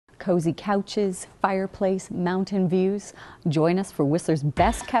Cozy couches, fireplace, mountain views. Join us for Whistler's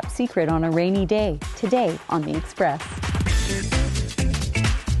best kept secret on a rainy day, today on The Express.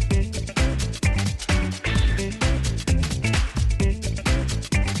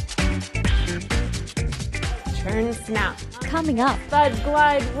 Churn snap. Coming up, Thud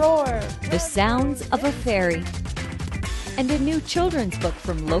glide roar. the sounds of a fairy. And a new children's book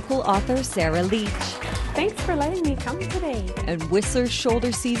from local author Sarah Leach. Thanks for letting me come today. And Whistler's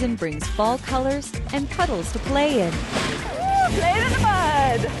shoulder season brings fall colors and puddles to play in. Play it in the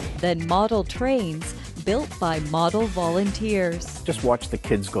mud. Then model trains built by model volunteers. Just watch the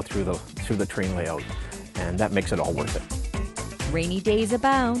kids go through the train layout, and that makes it all worth it. Rainy days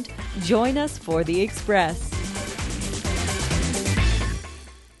abound. Join us for The Express.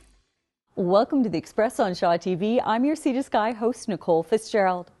 Welcome to The Express on Shaw TV. I'm your Sea to Sky host, Nicole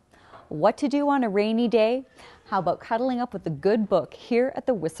Fitzgerald. What to do on a rainy day? How about cuddling up with a good book here at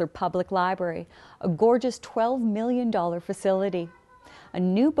the Whistler Public Library, a gorgeous $12 million facility. A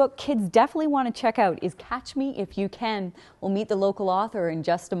new book kids definitely want to check out is Catch Me If You Can. We'll meet the local author in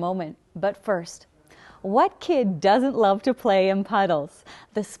just a moment. But first, what kid doesn't love to play in puddles?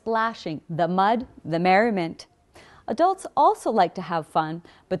 The splashing, the mud, the merriment. Adults also like to have fun,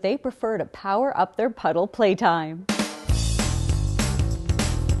 but they prefer to power up their puddle playtime.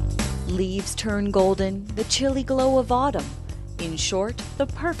 Leaves turn golden, the chilly glow of autumn. In short, the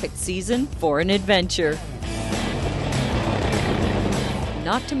perfect season for an adventure.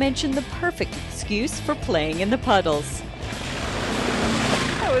 Not to mention the perfect excuse for playing in the puddles.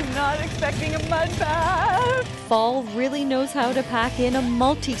 I was not expecting a mud bath. Fall really knows how to pack in a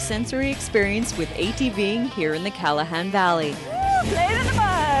multi-sensory experience with ATVing here in the Callahan Valley. Play it in the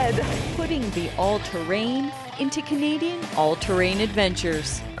mud. Putting the all-terrain into Canadian all-terrain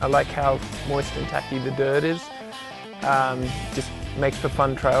adventures. I like how moist and tacky the dirt is. Just makes for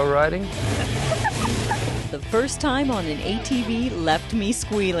fun trail riding. The first time on an ATV left me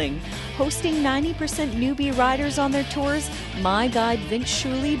squealing. Hosting 90% newbie riders on their tours, my guide Vince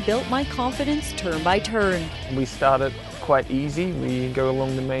Shuley built my confidence turn by turn. We start it quite easy. We go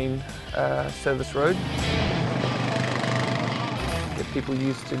along the main service road. Get people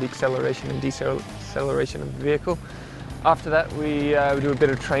used to the acceleration and deceleration of the vehicle. After that, we do a bit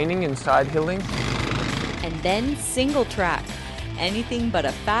of training in side hilling. And then single track. Anything but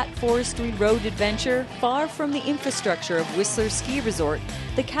a fat forestry road adventure, far from the infrastructure of Whistler Ski Resort,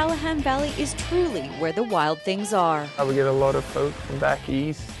 the Callahan Valley is truly where the wild things are. We get a lot of folk from back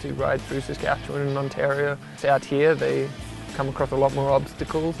east to ride through Saskatchewan and Ontario. Out here, they come across a lot more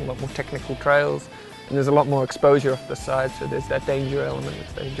obstacles, a lot more technical trails, and there's a lot more exposure off the side, so there's that danger element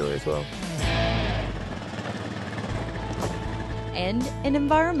which they enjoy as well. And an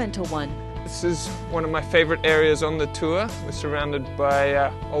environmental one. This is one of my favorite areas on the tour. We're surrounded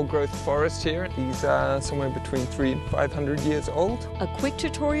by old-growth forest here. These are somewhere between 300 and 500 years old. A quick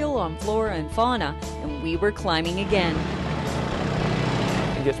tutorial on flora and fauna, and we were climbing again.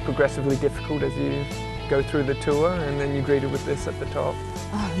 It gets progressively difficult as you go through the tour, and then you're greeted with this at the top.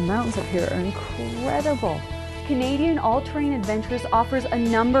 Oh, the mountains up here are incredible. Canadian All-Terrain Adventures offers a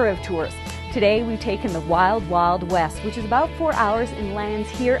number of tours. Today we've taken the Wild Wild West, which is about 4 hours and lands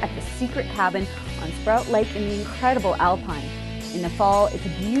here at the secret cabin on Sprout Lake in the incredible Alpine. In the fall, it's a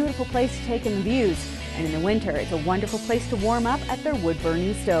beautiful place to take in the views, and in the winter, it's a wonderful place to warm up at their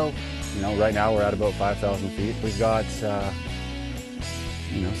wood-burning stove. You know, right now we're at about 5,000 feet. We've got,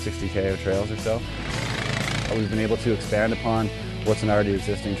 60K of trails or so. We've been able to expand upon what's an already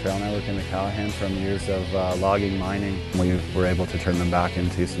existing trail network in the Callahan from years of logging, mining. We were able to turn them back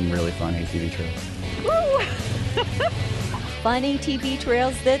into some really fun ATV trails. Woo! Fun ATV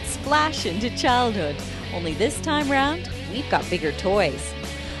trails that splash into childhood. Only this time round, we've got bigger toys.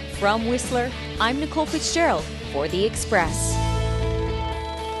 From Whistler, I'm Nicole Fitzgerald for The Express.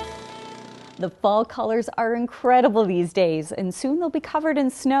 The fall colors are incredible these days, and soon they'll be covered in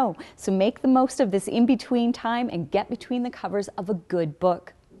snow. So make the most of this in-between time and get between the covers of a good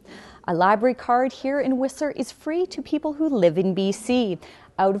book. A library card here in Whistler is free to people who live in BC.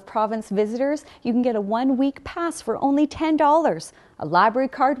 Out-of-province visitors, you can get a 1-week pass for only $10. A library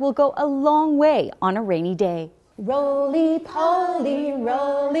card will go a long way on a rainy day. Roly-poly,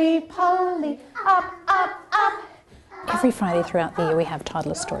 roly-poly, up, up, up. Every Friday throughout the year we have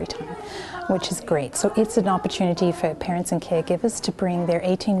toddler story time, which is great. So it's an opportunity for parents and caregivers to bring their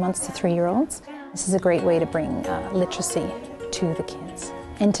 18 months to 3-year-olds. This is a great way to bring literacy to the kids.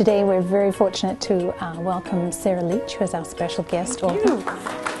 And today we're very fortunate to welcome Sarah Leach, who is our special guest author.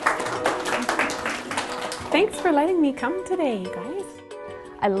 Thanks for letting me come today, you guys.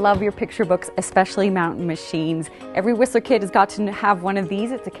 I love your picture books, especially Mountain Machines. Every Whistler kid has got to have one of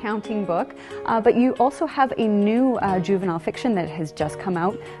these. It's a counting book. But you also have a new juvenile fiction that has just come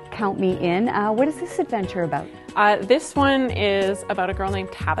out, Count Me In. What is this adventure about? This one is about a girl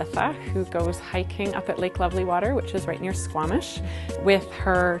named Tabitha who goes hiking up at Lake Lovelywater, which is right near Squamish, with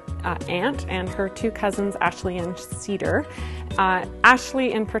her aunt and her two cousins, Ashley and Cedar.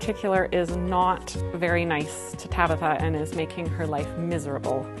 Ashley in particular is not very nice to Tabitha and is making her life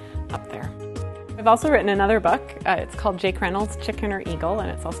miserable up there. I've also written another book. It's called Jake Reynolds' Chicken or Eagle, and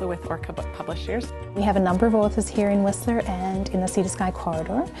it's also with Orca Book Publishers. We have a number of authors here in Whistler and in the Sea to Sky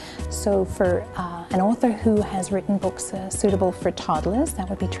corridor. So for an author who has written books suitable for toddlers, that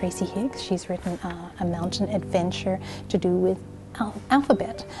would be Tracy Higgs. She's written a mountain adventure to do with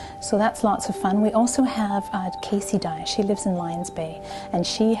alphabet, so that's lots of fun. We also have Casey Dye. She lives in Lions Bay, and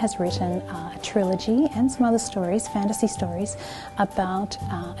she has written a trilogy and some other stories, fantasy stories, about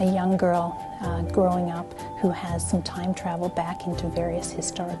a young girl growing up who has some time travel back into various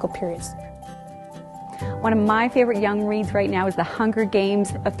historical periods. One of my favorite young reads right now is The Hunger Games,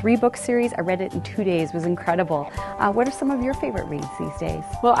 a 3-book series. I read it in 2 days. It was incredible. What are some of your favorite reads these days?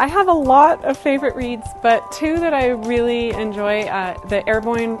 Well, I have a lot of favorite reads, but two that I really enjoy, the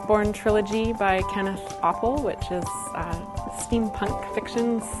Airborne trilogy by Kenneth Oppel, which is steampunk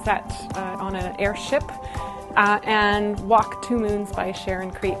fiction set on an airship, and Walk 2 Moons by Sharon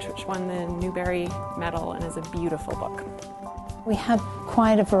Creech, which won the Newbery Medal and is a beautiful book. We have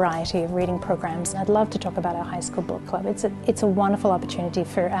quite a variety of reading programs. I'd love to talk about our high school book club. It's a wonderful opportunity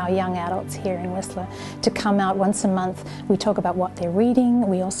for our young adults here in Whistler to come out once a month. We talk about what they're reading.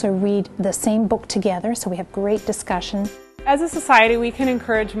 We also read the same book together, so we have great discussion. As a society, we can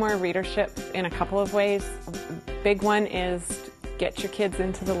encourage more readership in a couple of ways. A big one is get your kids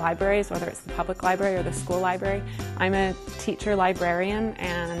into the libraries, whether it's the public library or the school library. I'm a teacher librarian,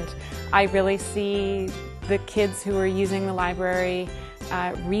 and I really see the kids who are using the library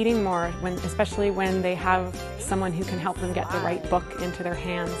reading more, especially when they have someone who can help them get the right book into their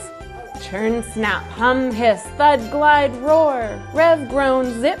hands. Churn, snap, hum, hiss, thud, glide, roar, rev,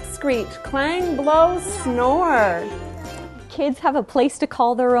 groan, zip, screech, clang, blow, snore. Kids have a place to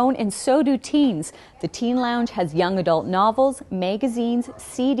call their own, and so do teens. The Teen Lounge has young adult novels, magazines,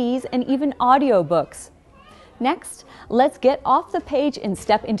 CDs, and even audiobooks. Next, let's get off the page and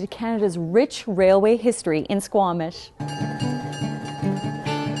step into Canada's rich railway history in Squamish.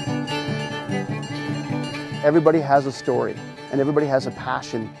 Everybody has a story, and everybody has a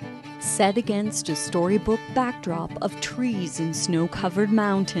passion. Set against a storybook backdrop of trees and snow-covered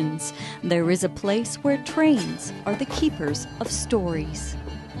mountains, there is a place where trains are the keepers of stories.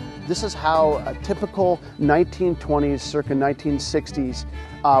 This is how a typical 1920s, circa 1960s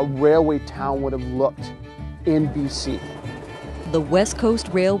railway town would have looked in BC. The West Coast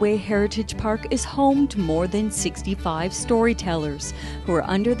Railway Heritage Park is home to more than 65 storytellers who are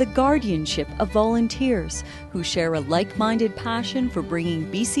under the guardianship of volunteers who share a like-minded passion for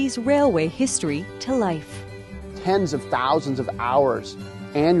bringing BC's railway history to life. Tens of thousands of hours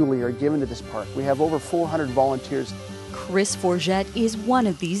annually are given to this park. We have over 400 volunteers. Chris Forget is one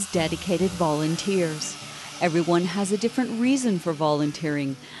of these dedicated volunteers. Everyone has a different reason for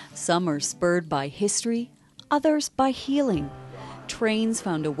volunteering. Some are spurred by history, others by healing. Trains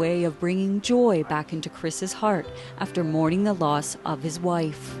found a way of bringing joy back into Chris's heart after mourning the loss of his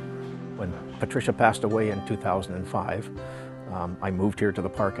wife. When Patricia passed away in 2005, I moved here to the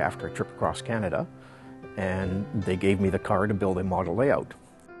park after a trip across Canada, and they gave me the car to build a model layout.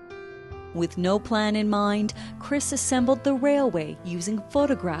 With no plan in mind, Chris assembled the railway using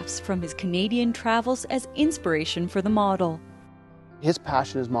photographs from his Canadian travels as inspiration for the model. His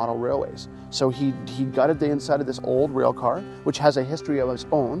passion is model railways. So he gutted the inside of this old rail car, which has a history of its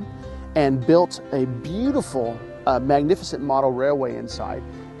own, and built a beautiful, magnificent model railway inside,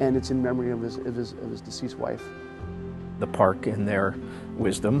 and it's in memory of his deceased wife. The park, in their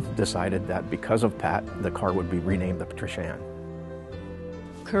wisdom, decided that because of Pat, the car would be renamed the Patricia Ann.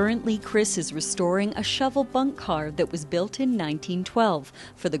 Currently, Chris is restoring a shovel bunk car that was built in 1912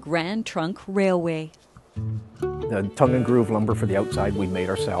 for the Grand Trunk Railway. The tongue and groove lumber for the outside we made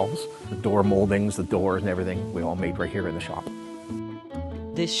ourselves. The door moldings, the doors and everything we all made right here in the shop.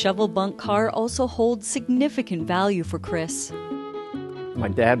 This shovel bunk car also holds significant value for Chris. My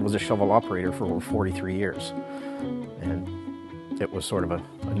dad was a shovel operator for over 43 years, and it was sort of a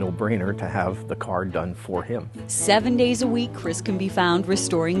no-brainer to have the car done for him. 7 days a week, Chris can be found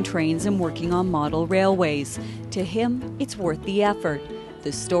restoring trains and working on model railways. To him, it's worth the effort.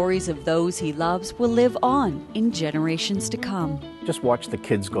 The stories of those he loves will live on in generations to come. Just watch the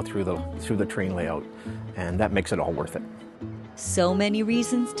kids go through the train layout, and that makes it all worth it. So many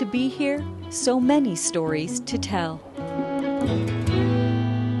reasons to be here, so many stories to tell.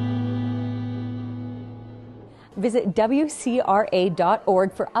 Visit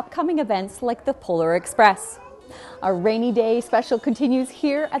WCRA.org for upcoming events like the Polar Express. Our Rainy Day special continues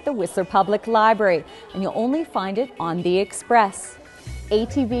here at the Whistler Public Library, and you'll only find it on the Express.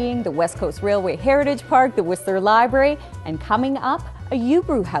 ATVing the West Coast Railway Heritage Park, the Whistler Library, and coming up, a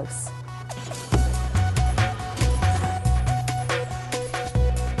U-Brew house.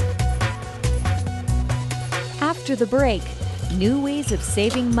 After the break, new ways of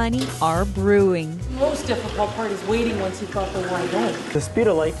saving money are brewing. The most difficult part is waiting once you've got the wine going. The speed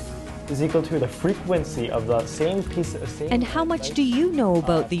of light is equal to the frequency of the same piece of And how much do you know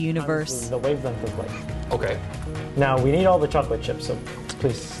about the universe? The wavelength of light. Okay. Now we need all the chocolate chips, so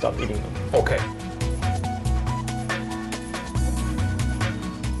please stop eating them. Okay.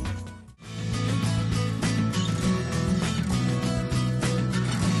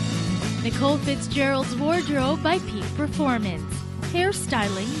 Nicole Fitzgerald's wardrobe by Peak Performance,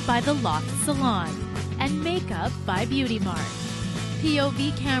 hairstyling by The Loft Salon, and makeup by Beauty Mart.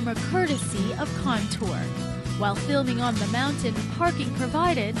 POV camera courtesy of Contour. While filming on the mountain, parking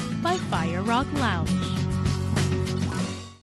provided by Fire Rock Lounge.